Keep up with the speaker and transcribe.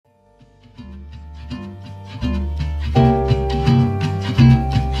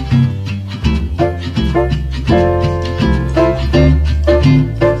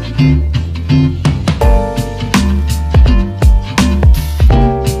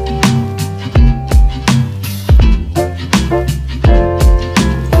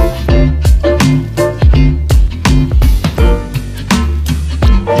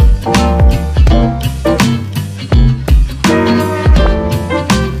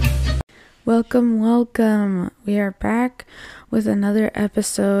Welcome. We are back with another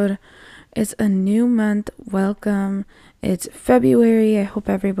episode. It's a new month. Welcome. It's February. I hope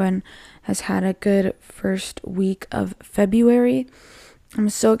everyone has had a good first week of February. I'm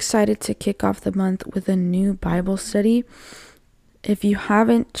so excited to kick off the month with a new Bible study. If you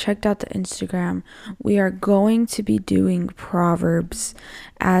haven't checked out the Instagram, we are going to be doing Proverbs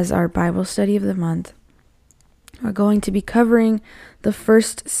as our Bible study of the month. We're going to be covering the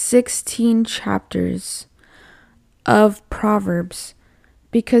first 16 chapters of Proverbs,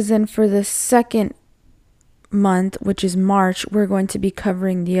 because then for the second month, which is March, we're going to be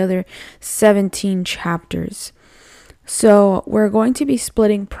covering the other 17 chapters. So we're going to be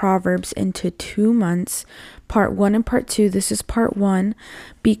splitting Proverbs into 2 months, part 1 and part 2. This is part 1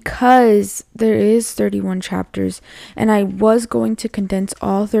 because there is 31 chapters, and I was going to condense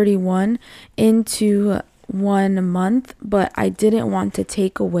all 31 into 1 month, but I didn't want to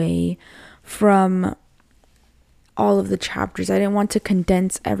take away from all of the chapters. I didn't want to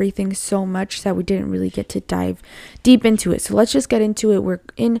condense everything so much that we didn't really get to dive deep into it. So let's just get into it. We're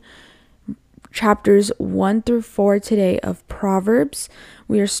in chapters 1 through 4 today of Proverbs.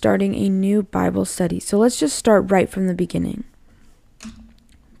 We are starting a new Bible study. So let's just start right from the beginning.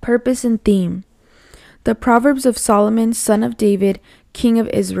 Purpose and theme. The Proverbs of Solomon, son of David, king of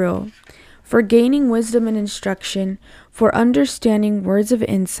Israel. For gaining wisdom and instruction, for understanding words of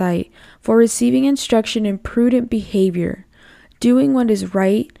insight, for receiving instruction in prudent behavior, doing what is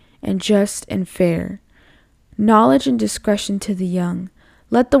right and just and fair. Knowledge and discretion to the young.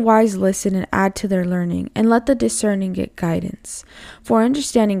 Let the wise listen and add to their learning, and let the discerning get guidance. For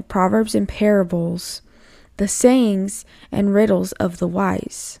understanding proverbs and parables, the sayings and riddles of the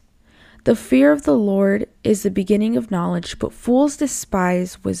wise. The fear of the Lord is the beginning of knowledge, but fools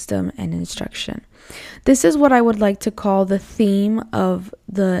despise wisdom and instruction. This is what I would like to call the theme of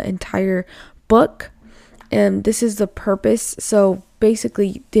the entire book. And this is the purpose. So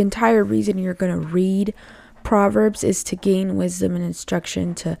basically, the entire reason you're going to read Proverbs is to gain wisdom and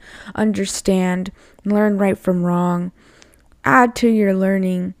instruction, to understand, learn right from wrong, add to your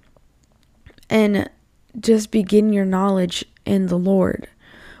learning, and just begin your knowledge in the Lord.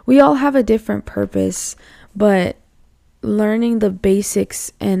 We all have a different purpose, but learning the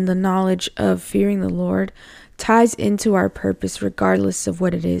basics and the knowledge of fearing the Lord ties into our purpose regardless of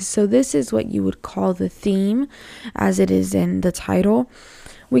what it is. So this is what you would call the theme, as it is in the title.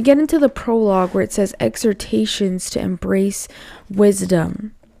 We get into the prologue where it says exhortations to embrace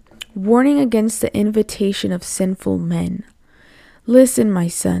wisdom, warning against the invitation of sinful men. Listen, my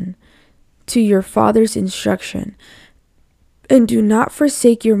son, to your father's instruction, and do not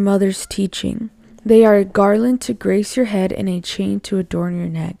forsake your mother's teaching. They are a garland to grace your head and a chain to adorn your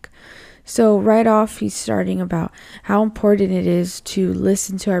neck. So right off, he's starting about how important it is to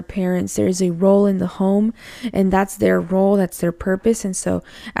listen to our parents. There is a role in the home, and that's their role, that's their purpose. And so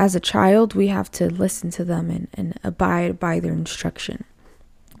as a child, we have to listen to them and abide by their instruction.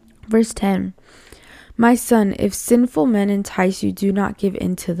 Verse 10, my son, if sinful men entice you, do not give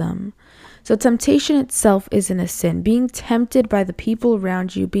in to them. So temptation itself isn't a sin. Being tempted by the people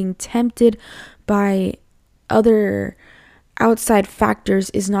around you, being tempted by other outside factors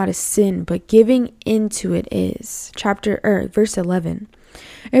is not a sin, but giving into it is. Verse 11.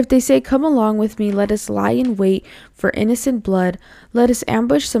 If they say, come along with me, let us lie in wait for innocent blood. Let us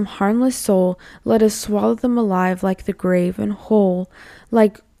ambush some harmless soul. Let us swallow them alive like the grave, and whole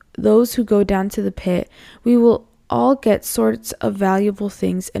like those who go down to the pit. We will all get sorts of valuable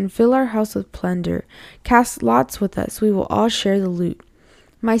things and fill our house with plunder. Cast lots with us. We will all share the loot.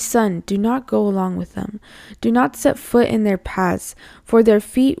 My son, do not go along with them. Do not set foot in their paths, for their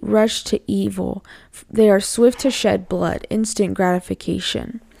feet rush to evil. They are swift to shed blood, instant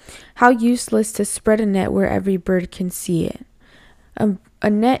gratification. How useless to spread a net where every bird can see it. A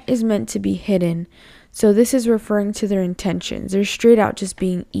net is meant to be hidden. So this is referring to their intentions. They're straight out just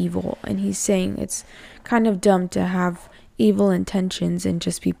being evil. And he's saying it's kind of dumb to have evil intentions and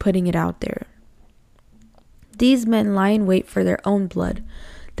just be putting it out there. These men lie in wait for their own blood.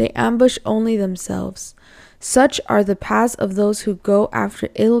 They ambush only themselves. Such are the paths of those who go after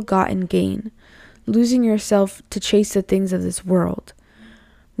ill-gotten gain, losing yourself to chase the things of this world.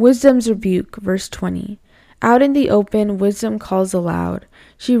 Wisdom's rebuke, verse 20. Out in the open, wisdom calls aloud.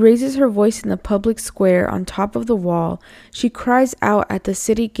 She raises her voice in the public square on top of the wall. She cries out at the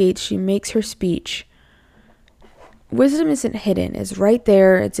city gates. She makes her speech. Wisdom isn't hidden. It's right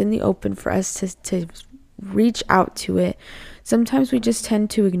there. It's in the open for us to reach out to it. Sometimes we just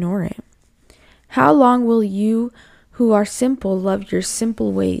tend to ignore it. How long will you who are simple love your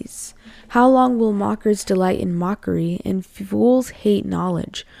simple ways? How long will mockers delight in mockery and fools hate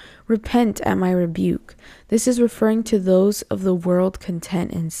knowledge? Repent at my rebuke. This is referring to those of the world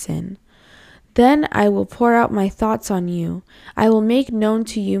content in sin. Then I will pour out my thoughts on you. I will make known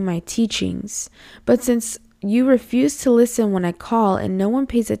to you my teachings. But since you refuse to listen when I call, and no one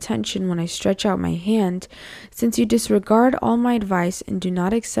pays attention when I stretch out my hand, since you disregard all my advice and do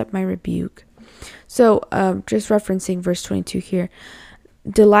not accept my rebuke. So, just referencing verse 22 here.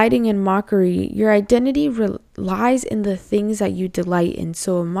 Delighting in mockery, your identity lies in the things that you delight in.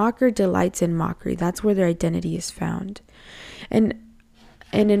 So a mocker delights in mockery. That's where their identity is found. And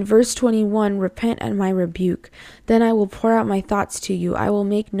in verse 21, repent at my rebuke. Then I will pour out my thoughts to you. I will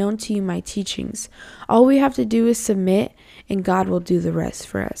make known to you my teachings. All we have to do is submit, and God will do the rest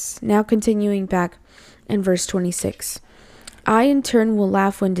for us. Now continuing back in verse 26. I in turn will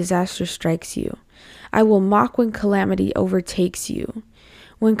laugh when disaster strikes you. I will mock when calamity overtakes you.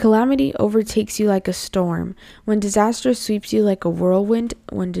 When calamity overtakes you like a storm, when disaster sweeps you like a whirlwind,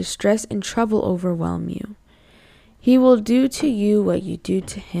 when distress and trouble overwhelm you. He will do to you what you do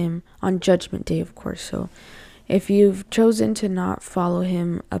to him on judgment day, of course. So if you've chosen to not follow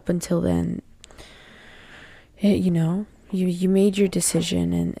him up until then, you made your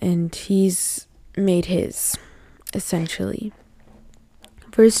decision and he's made his, essentially.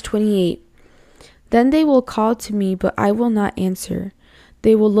 Verse 28. Then they will call to me, but I will not answer.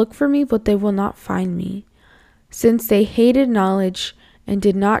 They will look for me, but they will not find me, since they hated knowledge and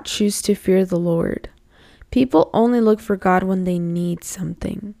did not choose to fear the Lord. People only look for God when they need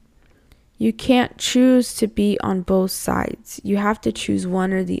something. You can't choose to be on both sides. You have to choose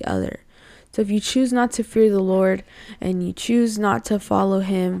one or the other. So if you choose not to fear the Lord and you choose not to follow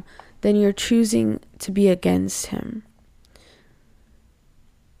him, then you're choosing to be against him.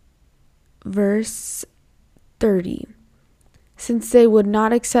 Verse 30. Since they would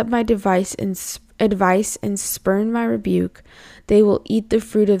not accept my advice and spurn my rebuke, they will eat the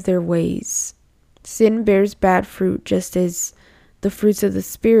fruit of their ways. Sin bears bad fruit, just as the fruits of the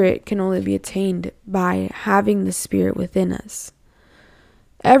Spirit can only be attained by having the Spirit within us.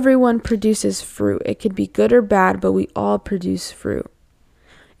 Everyone produces fruit. It could be good or bad, but we all produce fruit.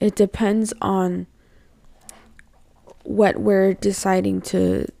 It depends on what we're deciding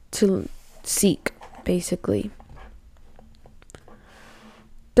to seek, basically.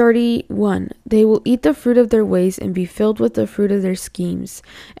 31. They will eat the fruit of their ways and be filled with the fruit of their schemes,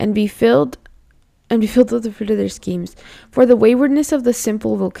 and be filled with the fruit of their schemes. For the waywardness of the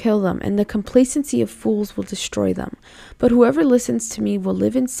simple will kill them, and the complacency of fools will destroy them. But whoever listens to me will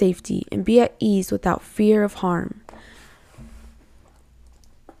live in safety and be at ease without fear of harm.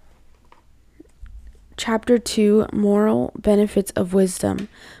 Chapter 2, Moral Benefits of Wisdom.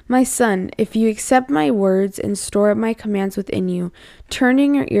 My son, if you accept my words and store up my commands within you,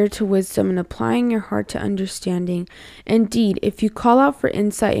 turning your ear to wisdom and applying your heart to understanding, indeed, if you call out for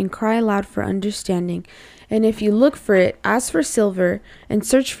insight and cry aloud for understanding, and if you look for it as for silver and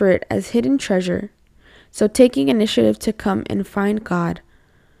search for it as hidden treasure, so taking initiative to come and find God,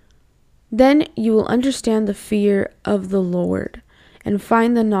 then you will understand the fear of the Lord and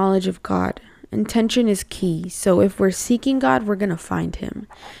find the knowledge of God. Intention is key. So if we're seeking God, we're going to find him.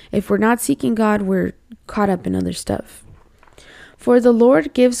 If we're not seeking God, we're caught up in other stuff. For the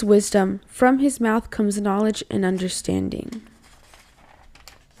Lord gives wisdom. From his mouth comes knowledge and understanding.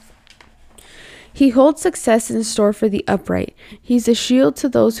 He holds success in store for the upright. He's a shield to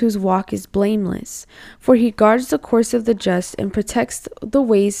those whose walk is blameless. For he guards the course of the just and protects the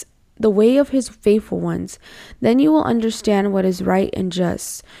way of his faithful ones. Then you will understand what is right and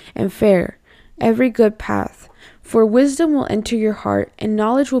just and fair, every good path. For wisdom will enter your heart, and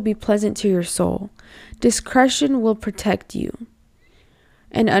knowledge will be pleasant to your soul. Discretion will protect you,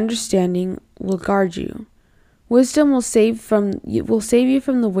 and understanding will guard you. Wisdom will save you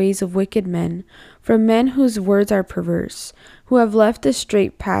from the ways of wicked men, from men whose words are perverse, who have left the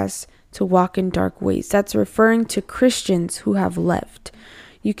straight paths to walk in dark ways. That's referring to Christians who have left.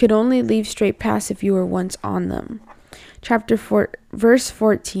 You could only leave straight paths if you were once on them. Verse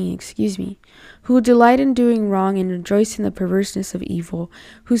 14, who delight in doing wrong and rejoice in the perverseness of evil,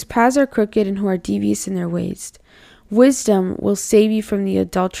 whose paths are crooked and who are devious in their ways. Wisdom will save you from the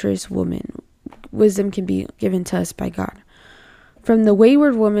adulterous woman. Wisdom can be given to us by God. From the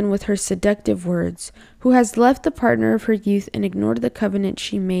wayward woman with her seductive words, who has left the partner of her youth and ignored the covenant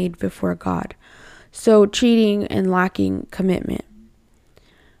she made before God. So cheating and lacking commitment.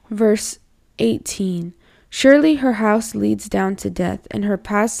 Verse 18. Surely her house leads down to death, and her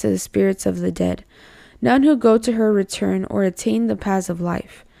paths to the spirits of the dead. None who go to her return or attain the paths of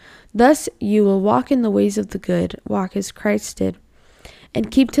life. Thus you will walk in the ways of the good, walk as Christ did,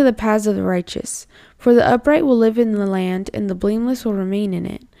 and keep to the paths of the righteous. For the upright will live in the land, and the blameless will remain in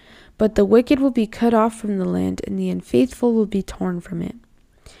it. But the wicked will be cut off from the land, and the unfaithful will be torn from it.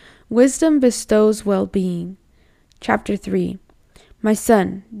 Wisdom bestows well-being. Chapter 3. My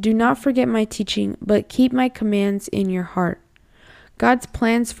son, do not forget my teaching, but keep my commands in your heart. God's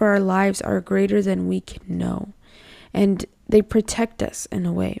plans for our lives are greater than we can know, and they protect us in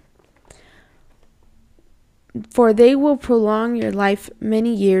a way. For they will prolong your life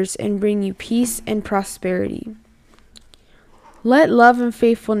many years and bring you peace and prosperity. Let love and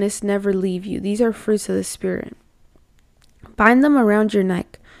faithfulness never leave you. These are fruits of the Spirit. Bind them around your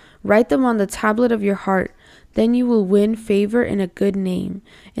neck. Write them on the tablet of your heart. Then you will win favor and a good name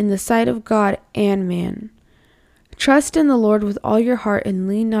in the sight of God and man. Trust in the Lord with all your heart and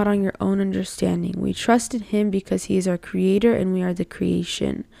lean not on your own understanding. We trust in Him because He is our Creator and we are the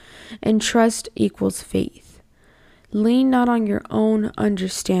creation. And trust equals faith. Lean not on your own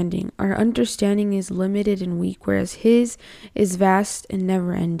understanding. Our understanding is limited and weak, whereas His is vast and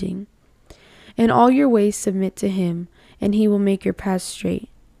never-ending. In all your ways submit to Him, and He will make your paths straight.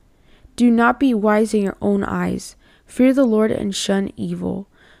 Do not be wise in your own eyes. Fear the Lord and shun evil.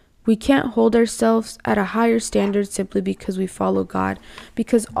 We can't hold ourselves at a higher standard simply because we follow God,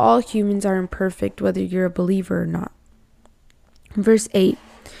 because all humans are imperfect, whether you're a believer or not. Verse 8.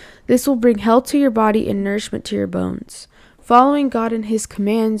 This will bring health to your body and nourishment to your bones. Following God and His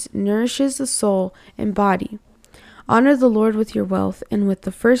commands nourishes the soul and body. Honor the Lord with your wealth and with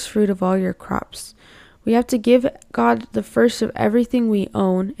the first fruit of all your crops. We have to give God the first of everything we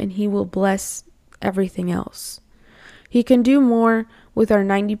own, and He will bless everything else. He can do more with our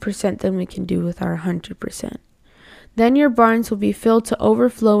 90% than we can do with our 100%. Then your barns will be filled to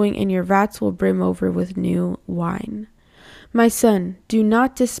overflowing, and your vats will brim over with new wine. My son, do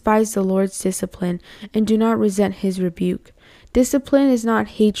not despise the Lord's discipline, and do not resent His rebuke. Discipline is not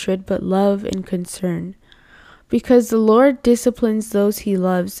hatred, but love and concern. Because the Lord disciplines those He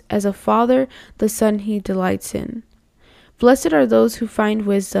loves, as a father the son He delights in. Blessed are those who find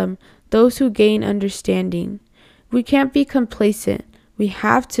wisdom, those who gain understanding. We can't be complacent. We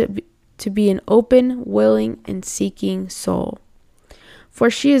have to be an open, willing, and seeking soul. For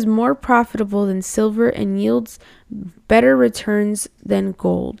she is more profitable than silver and yields better returns than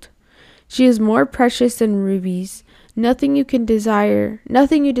gold. She is more precious than rubies. Nothing you desire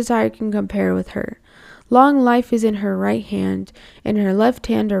can compare with her. Long life is in her right hand, in her left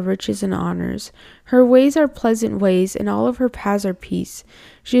hand are riches and honors. Her ways are pleasant ways, and all of her paths are peace.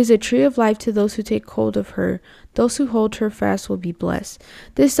 She is a tree of life to those who take hold of her. Those who hold her fast will be blessed.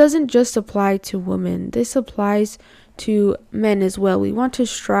 This doesn't just apply to women. This applies to men as well. We want to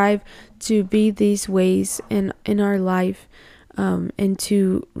strive to be these ways in our life, and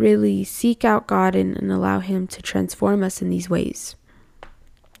to really seek out God and allow Him to transform us in these ways.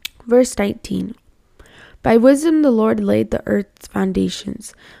 Verse 19. By wisdom the Lord laid the earth's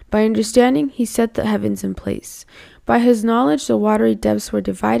foundations. By understanding He set the heavens in place. By His knowledge the watery depths were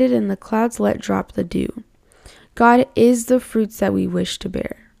divided, and the clouds let drop the dew. God is the fruits that we wish to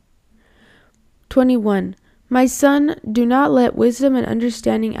bear. 21. My son, do not let wisdom and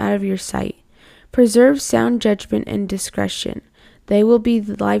understanding out of your sight. Preserve sound judgment and discretion. They will be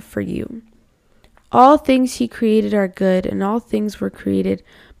the life for you. All things He created are good, and all things were created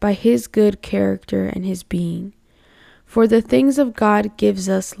by His good character and His being. For the things of God gives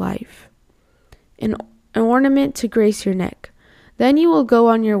us life. An ornament to grace your neck. Then you will go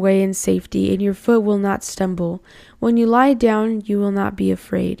on your way in safety, and your foot will not stumble. When you lie down, you will not be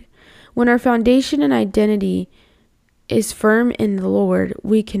afraid. When our foundation and identity is firm in the Lord,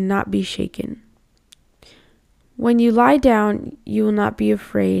 we cannot be shaken. When you lie down, you will not be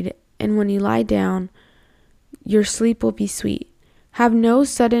afraid, and when you lie down, your sleep will be sweet. Have no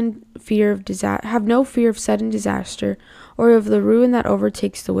fear of sudden disaster, or of the ruin that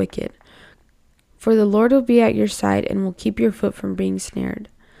overtakes the wicked. For the Lord will be at your side and will keep your foot from being snared.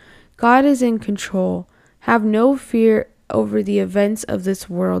 God is in control. Have no fear over the events of this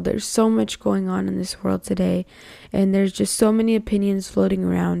world. There's so much going on in this world today, and there's just so many opinions floating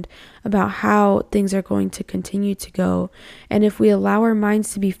around about how things are going to continue to go. And if we allow our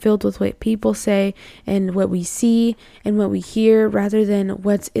minds to be filled with what people say and what we see and what we hear rather than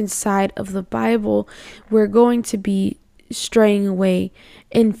what's inside of the Bible, we're going to be straying away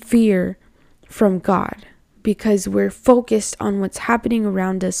in fear from God, because we're focused on what's happening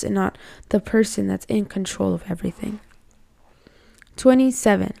around us and not the person that's in control of everything.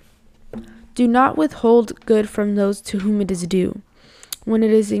 27. Do not withhold good from those to whom it is due, when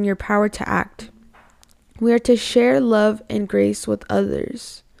it is in your power to act. We are to share love and grace with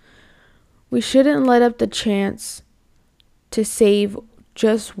others. We shouldn't let up the chance to save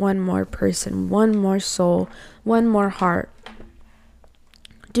just one more person, one more soul, one more heart.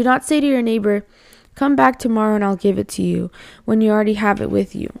 Do not say to your neighbor, "Come back tomorrow and I'll give it to you," when you already have it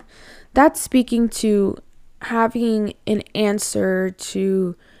with you. That's speaking to having an answer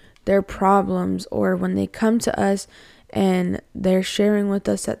to their problems, or when they come to us and they're sharing with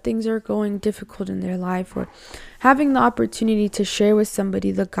us that things are going difficult in their life, or having the opportunity to share with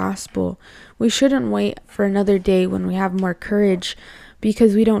somebody the gospel. We shouldn't wait for another day when we have more courage,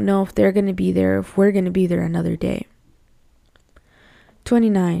 because we don't know if they're going to be there, if we're going to be there another day.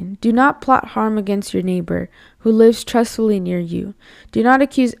 29. Do not plot harm against your neighbor who lives trustfully near you. Do not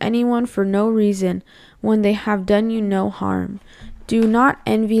accuse anyone for no reason when they have done you no harm. Do not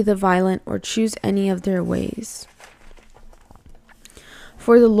envy the violent or choose any of their ways.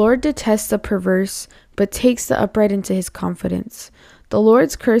 For the Lord detests the perverse, but takes the upright into his confidence. The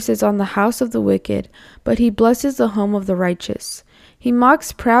Lord's curse is on the house of the wicked, but he blesses the home of the righteous. He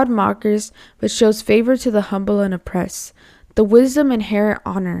mocks proud mockers, but shows favor to the humble and oppressed. The wisdom inherit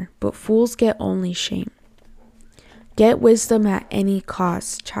honor, but fools get only shame. Get wisdom at any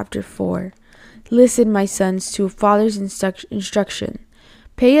cost. Chapter 4. Listen, my sons, to a father's instruction.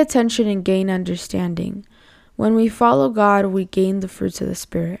 Pay attention and gain understanding. When we follow God, we gain the fruits of the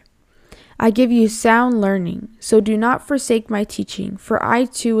Spirit. I give you sound learning, so do not forsake my teaching, for I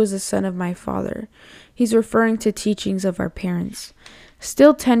too was a son of my father. He's referring to teachings of our parents.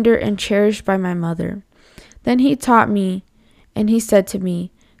 Still tender and cherished by my mother. Then he taught me, and he said to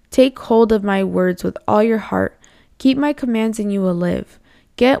me, "Take hold of my words with all your heart. Keep my commands and you will live.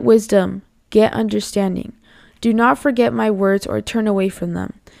 Get wisdom, get understanding. Do not forget my words or turn away from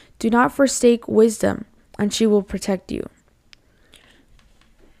them. Do not forsake wisdom, and she will protect you.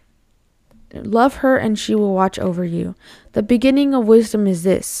 Love her, and she will watch over you. The beginning of wisdom is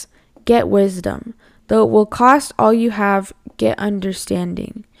this: get wisdom. Though it will cost all you have, get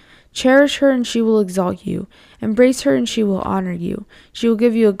understanding. Cherish her, and she will exalt you. Embrace her, and she will honor you. She will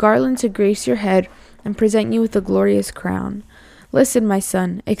give you a garland to grace your head and present you with a glorious crown. Listen, my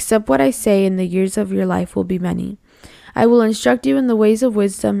son, accept what I say, and the years of your life will be many. I will instruct you in the ways of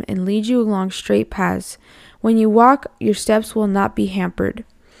wisdom and lead you along straight paths. When you walk, your steps will not be hampered.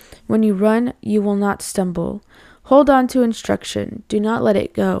 When you run, you will not stumble. Hold on to instruction. Do not let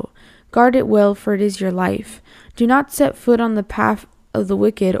it go. Guard it well, for it is your life. Do not set foot on the path of the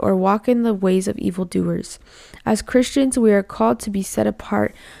wicked or walk in the ways of evildoers. As Christians, we are called to be set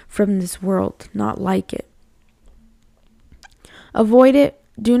apart from this world, not like it. Avoid it.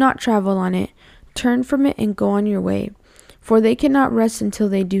 Do not travel on it. Turn from it and go on your way. For they cannot rest until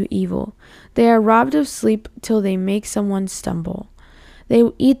they do evil. They are robbed of sleep till they make someone stumble. They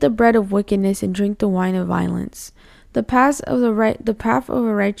eat the bread of wickedness and drink the wine of violence. The path of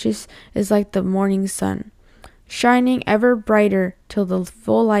a righteous is like the morning sun, shining ever brighter till the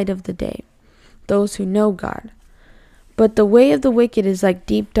full light of the day. Those who know God. But the way of the wicked is like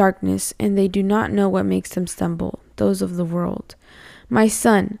deep darkness, and they do not know what makes them stumble. Those of the world. My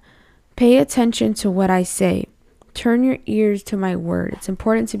son, pay attention to what I say. Turn your ears to my word. It's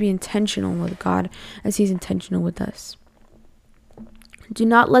important to be intentional with God as he's intentional with us. Do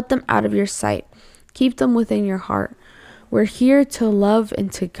not let them out of your sight. Keep them within your heart. We're here to love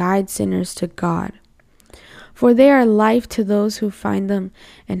and to guide sinners to God. For they are life to those who find them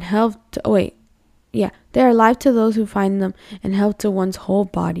and health to, they are life to those who find them and health to one's whole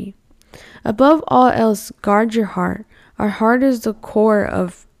body. Above all else, guard your heart. Our heart is the core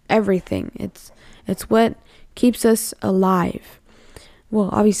of everything. It's what keeps us alive. Well,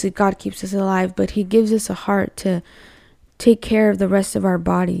 obviously God keeps us alive, but he gives us a heart to take care of the rest of our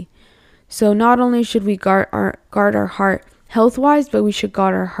body. So not only should we guard our heart health-wise, but we should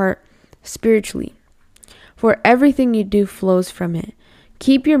guard our heart spiritually. For everything you do flows from it.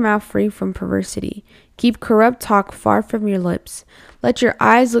 Keep your mouth free from perversity. Keep corrupt talk far from your lips. Let your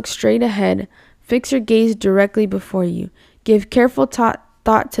eyes look straight ahead. Fix your gaze directly before you. Give careful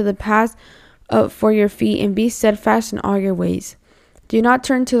thought to the path for your feet, and be steadfast in all your ways. Do not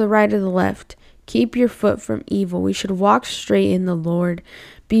turn to the right or the left. Keep your foot from evil. We should walk straight in the Lord.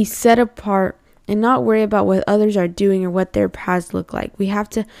 Be set apart and not worry about what others are doing or what their paths look like. We have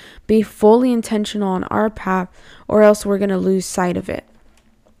to be fully intentional on our path, or else we're going to lose sight of it.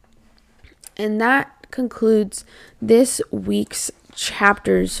 And that concludes this week's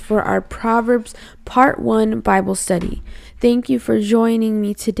chapters for our Proverbs Part 1 Bible study. Thank you for joining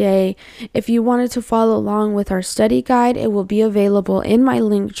me today. If you wanted to follow along with our study guide, it will be available in my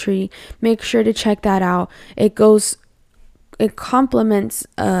link tree. Make sure to check that out. It goes it complements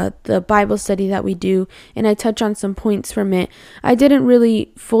the Bible study that we do, and I touch on some points from it. I didn't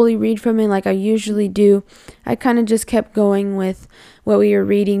really fully read from it like I usually do. I kind of just kept going with what we were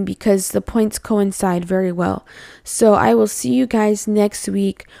reading because the points coincide very well. So I will see you guys next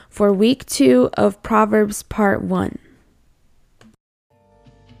week for week 2 of Proverbs part 1.